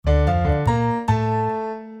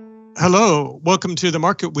Hello, welcome to the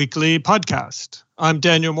Market Weekly podcast. I'm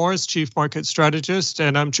Daniel Morris, Chief Market Strategist,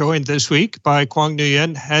 and I'm joined this week by Quang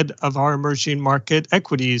Nguyen, head of our emerging market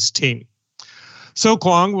equities team. So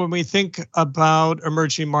Quang, when we think about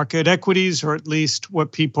emerging market equities, or at least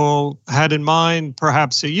what people had in mind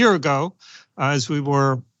perhaps a year ago, as we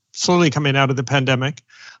were slowly coming out of the pandemic,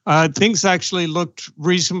 things actually looked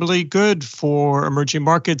reasonably good for emerging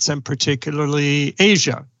markets and particularly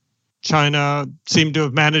Asia. China seemed to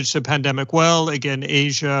have managed the pandemic well. Again,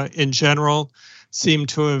 Asia in general seemed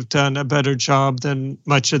to have done a better job than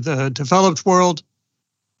much of the developed world.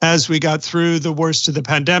 As we got through the worst of the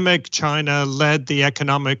pandemic, China led the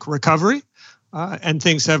economic recovery, and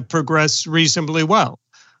things have progressed reasonably well.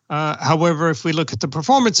 However, if we look at the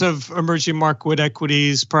performance of emerging market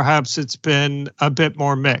equities, perhaps it's been a bit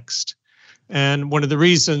more mixed. And one of the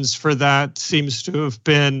reasons for that seems to have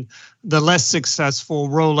been the less successful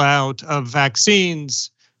rollout of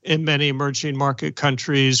vaccines in many emerging market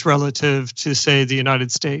countries relative to, say, the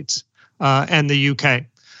United States and the UK.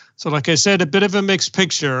 So like I said, a bit of a mixed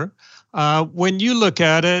picture. When you look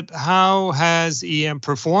at it, how has EM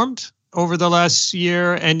performed over the last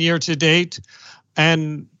year and year to date?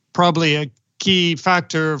 And probably a key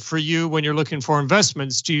factor for you when you're looking for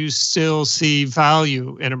investments, do you still see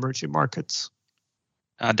value in emerging markets?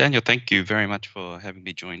 Daniel, thank you very much for having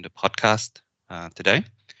me join the podcast today.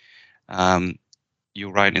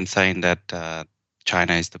 You're right in saying that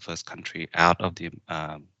China is the first country out of the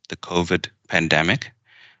COVID pandemic.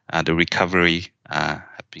 The recovery have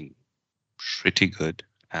been pretty good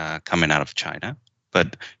coming out of China,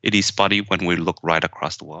 but it is spotty when we look right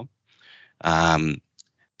across the world.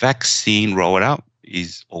 Vaccine rollout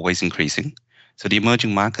is always increasing. So the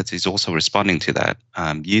emerging markets is also responding to that.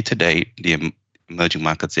 Year to date, the emerging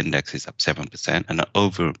markets index is up 7%, and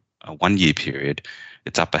over a 1 year period,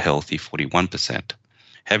 it's up a healthy 41%.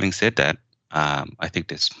 Having said that, I think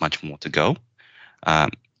there's much more to go.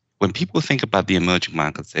 When people think about the emerging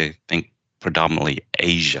markets, they think predominantly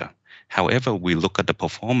Asia. However, we look at the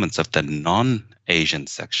performance of the non-Asian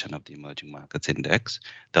section of the emerging markets index,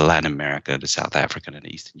 the Latin America, the South African, and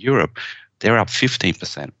Eastern Europe, they're up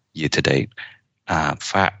 15% year to date,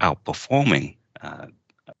 far outperforming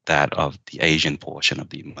that of the Asian portion of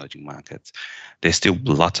the emerging markets. There's still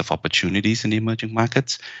lots of opportunities in the emerging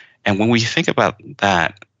markets. And when we think about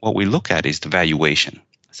that, what we look at is the valuation.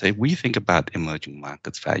 So if we think about emerging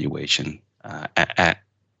markets valuation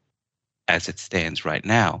as it stands right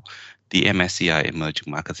now, the MSCI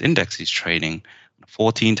Emerging Markets Index is trading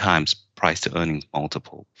 14 times price to earnings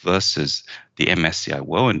multiple versus the MSCI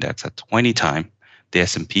World Index at 20 times, the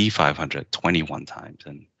S&P 500 at 21 times,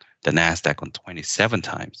 and the NASDAQ on 27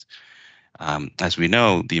 times. As we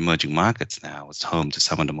know, the emerging markets now is home to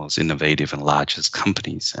some of the most innovative and largest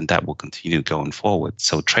companies, and that will continue going forward.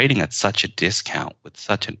 So trading at such a discount with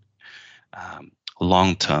such a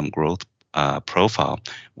long-term growth profile,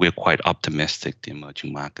 we're quite optimistic the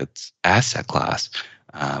emerging markets asset class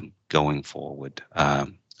going forward,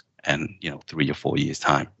 and 3 or 4 years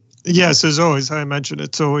time. Yes, as always, I imagine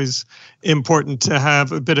it's always important to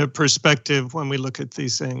have a bit of perspective when we look at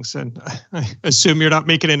these things. And I assume you're not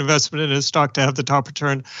making an investment in a stock to have the top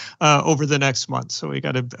return over the next month. So we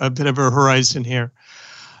got a bit of a horizon here.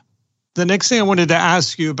 The next thing I wanted to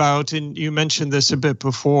ask you about, and you mentioned this a bit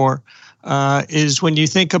before, is when you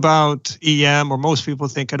think about EM, or most people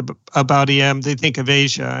think about EM, they think of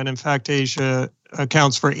Asia. And in fact, Asia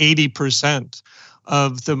accounts for 80%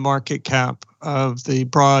 of the market cap of the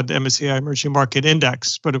broad MSCI Emerging Market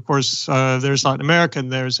Index. But of course, there's Latin America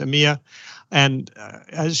and there's EMEA. And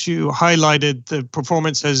as you highlighted, the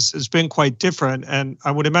performance has been quite different. And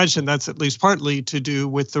I would imagine that's at least partly to do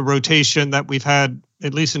with the rotation that we've had,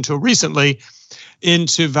 at least until recently,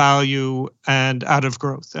 into value and out of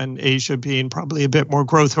growth, and Asia being probably a bit more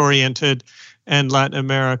growth oriented, and Latin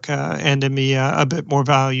America and EMEA a bit more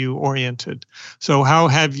value oriented. So how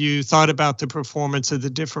have you thought about the performance of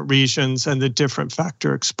the different regions and the different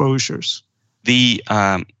factor exposures? The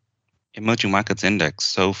emerging markets index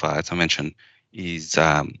so far, as I mentioned, is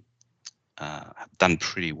done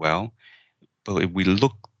pretty well. But if we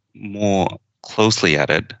look more closely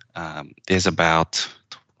at it, there's about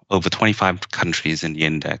over 25 countries in the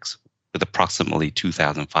index with approximately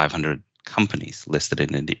 2,500 companies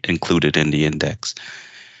included in the index.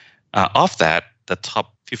 Of that, the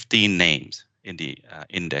top 15 names in the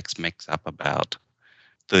index makes up about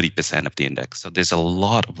 30% of the index. So there's a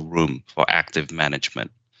lot of room for active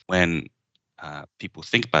management. When people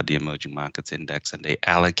think about the emerging markets index and they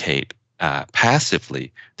allocate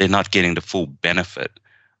passively, they're not getting the full benefit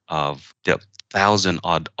of the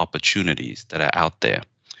 1,000-odd opportunities that are out there.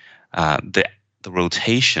 The the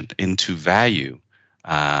rotation into value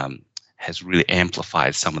has really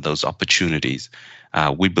amplified some of those opportunities.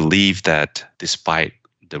 We believe that despite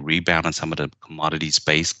the rebound in some of the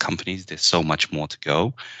commodities-based companies, there's so much more to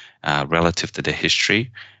go relative to the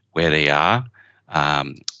history where they are.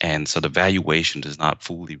 And so the valuation does not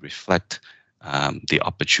fully reflect the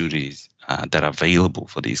opportunities that are available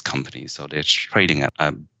for these companies. So they're trading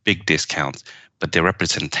at big discounts, but their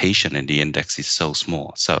representation in the index is so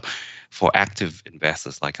small. So for active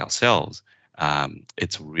investors like ourselves,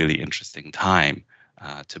 it's a really interesting time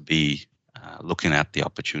to be looking at the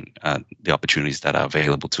opportunities that are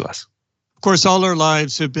available to us. Of course, all our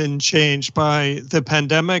lives have been changed by the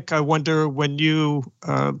pandemic. I wonder, when you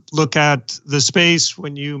look at the space,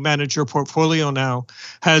 when you manage your portfolio now,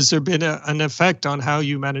 has there been an effect on how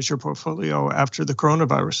you manage your portfolio after the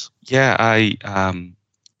coronavirus? Yeah,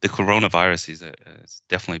 the coronavirus has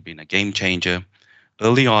definitely been a game changer.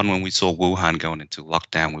 Early on, when we saw Wuhan going into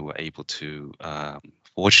lockdown, we were able to,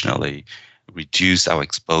 fortunately, reduce our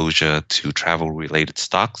exposure to travel-related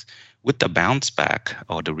stocks. With the bounce back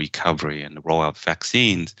or the recovery and the rollout of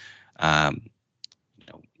vaccines,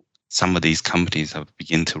 some of these companies have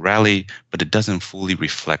begun to rally, but it doesn't fully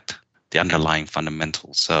reflect the underlying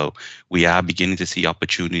fundamentals. So we are beginning to see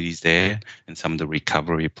opportunities there in some of the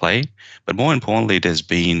recovery play. But more importantly, there's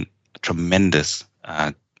been a tremendous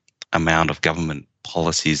amount of government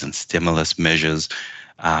policies and stimulus measures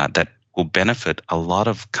that will benefit a lot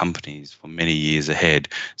of companies for many years ahead.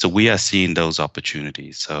 So we are seeing those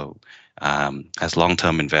opportunities. So as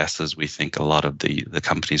long-term investors, we think a lot of the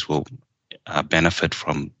companies will benefit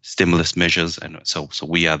from stimulus measures. And so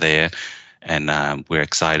we are there, and we're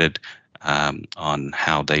excited on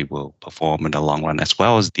how they will perform in the long run, as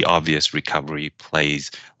well as the obvious recovery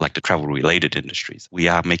plays like the travel-related industries. We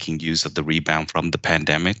are making use of the rebound from the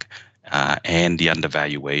pandemic and the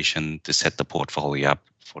undervaluation to set the portfolio up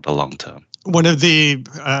for the long term. One of the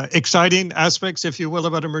exciting aspects, if you will,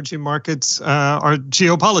 about emerging markets are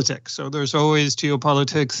geopolitics. So there's always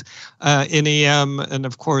geopolitics in EM. And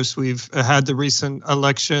of course, we've had the recent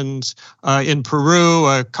elections in Peru,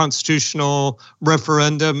 a constitutional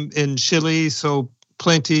referendum in Chile. So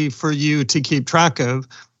plenty for you to keep track of.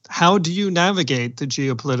 How do you navigate the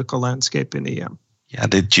geopolitical landscape in EM? Yeah,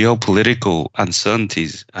 the geopolitical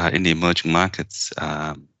uncertainties in the emerging markets,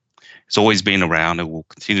 it's always been around and will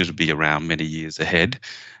continue to be around many years ahead.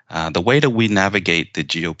 The way that we navigate the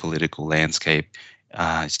geopolitical landscape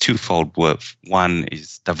is twofold. One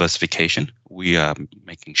is diversification. We are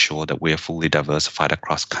making sure that we are fully diversified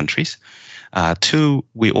across countries. Two,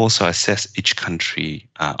 we also assess each country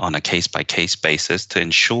on a case-by-case basis to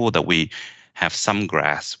ensure that we have some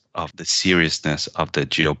grasp of the seriousness of the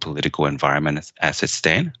geopolitical environment as it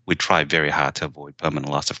stands. We try very hard to avoid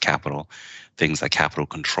permanent loss of capital, things like capital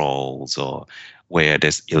controls, or where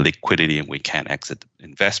there's illiquidity and we can't exit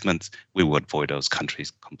investments. We will avoid those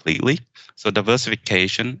countries completely. So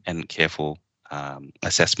diversification and careful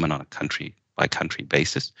assessment on a country-by-country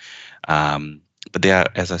basis. But there are,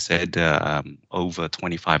 as I said, over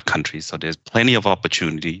 25 countries, so there's plenty of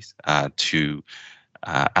opportunities to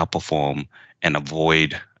outperform and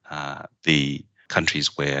avoid the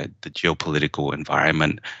countries where the geopolitical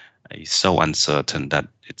environment is so uncertain that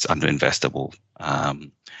it's underinvestable.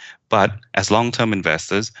 But as long-term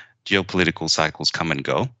investors, geopolitical cycles come and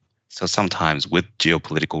go. So sometimes with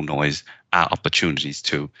geopolitical noise are opportunities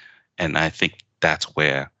too. And I think that's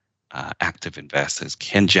where active investors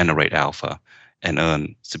can generate alpha and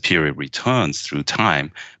earn superior returns through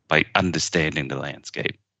time by understanding the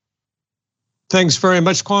landscape. Thanks very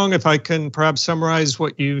much, Quang. If I can perhaps summarize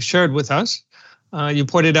what you shared with us. You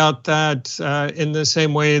pointed out that in the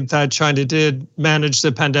same way that China did manage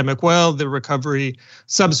the pandemic well, the recovery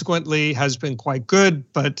subsequently has been quite good.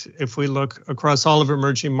 But if we look across all of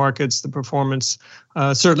emerging markets, the performance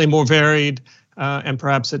certainly more varied and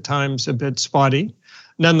perhaps at times a bit spotty.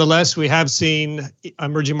 Nonetheless, we have seen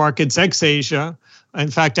emerging markets ex-Asia,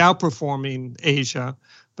 in fact, outperforming Asia.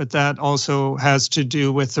 But that also has to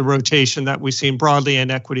do with the rotation that we've seen broadly in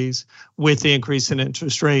equities with the increase in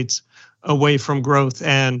interest rates away from growth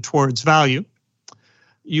and towards value.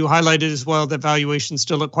 You highlighted as well that valuations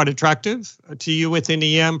still look quite attractive to you within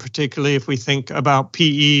EM, particularly if we think about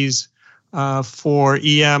PEs for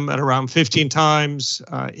EM at around 15 times,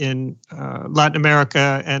 in Latin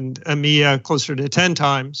America and EMEA closer to 10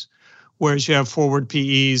 times. Whereas you have forward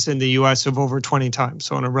PEs in the US of over 20 times.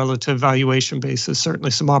 So on a relative valuation basis,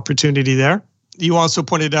 certainly some opportunity there. You also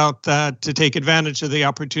pointed out that to take advantage of the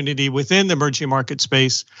opportunity within the emerging market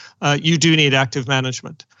space, you do need active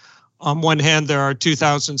management. On one hand, there are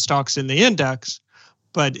 2,000 stocks in the index,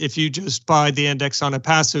 But if you just buy the index on a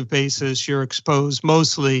passive basis, you're exposed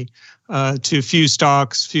mostly to few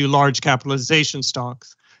stocks, few large capitalization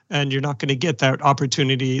stocks, and you're not going to get that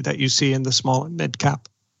opportunity that you see in the small and mid cap.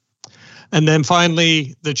 And then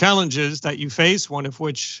finally, the challenges that you face, one of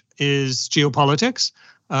which is geopolitics,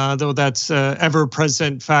 though that's an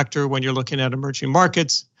ever-present factor when you're looking at emerging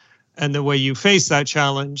markets. And the way you face that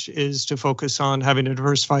challenge is to focus on having a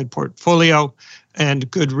diversified portfolio and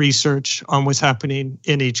good research on what's happening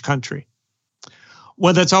in each country.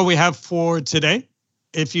 Well, that's all we have for today.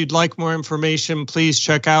 If you'd like more information, please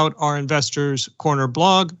check out our Investors Corner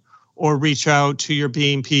blog or reach out to your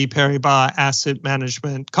BNP Paribas Asset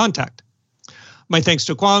Management contact. My thanks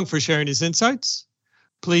to Quang for sharing his insights.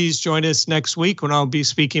 Please join us next week when I'll be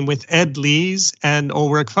speaking with Ed Lees and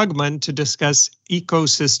Ulrich Fugman to discuss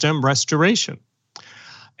ecosystem restoration.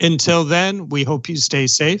 Until then, we hope you stay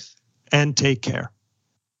safe and take care.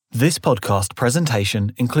 This podcast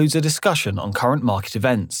presentation includes a discussion on current market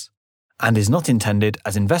events and is not intended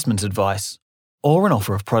as investment advice or an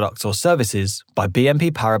offer of products or services by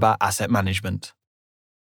BNP Paribas Asset Management.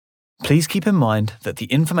 Please keep in mind that the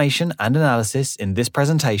information and analysis in this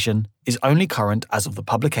presentation is only current as of the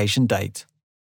publication date.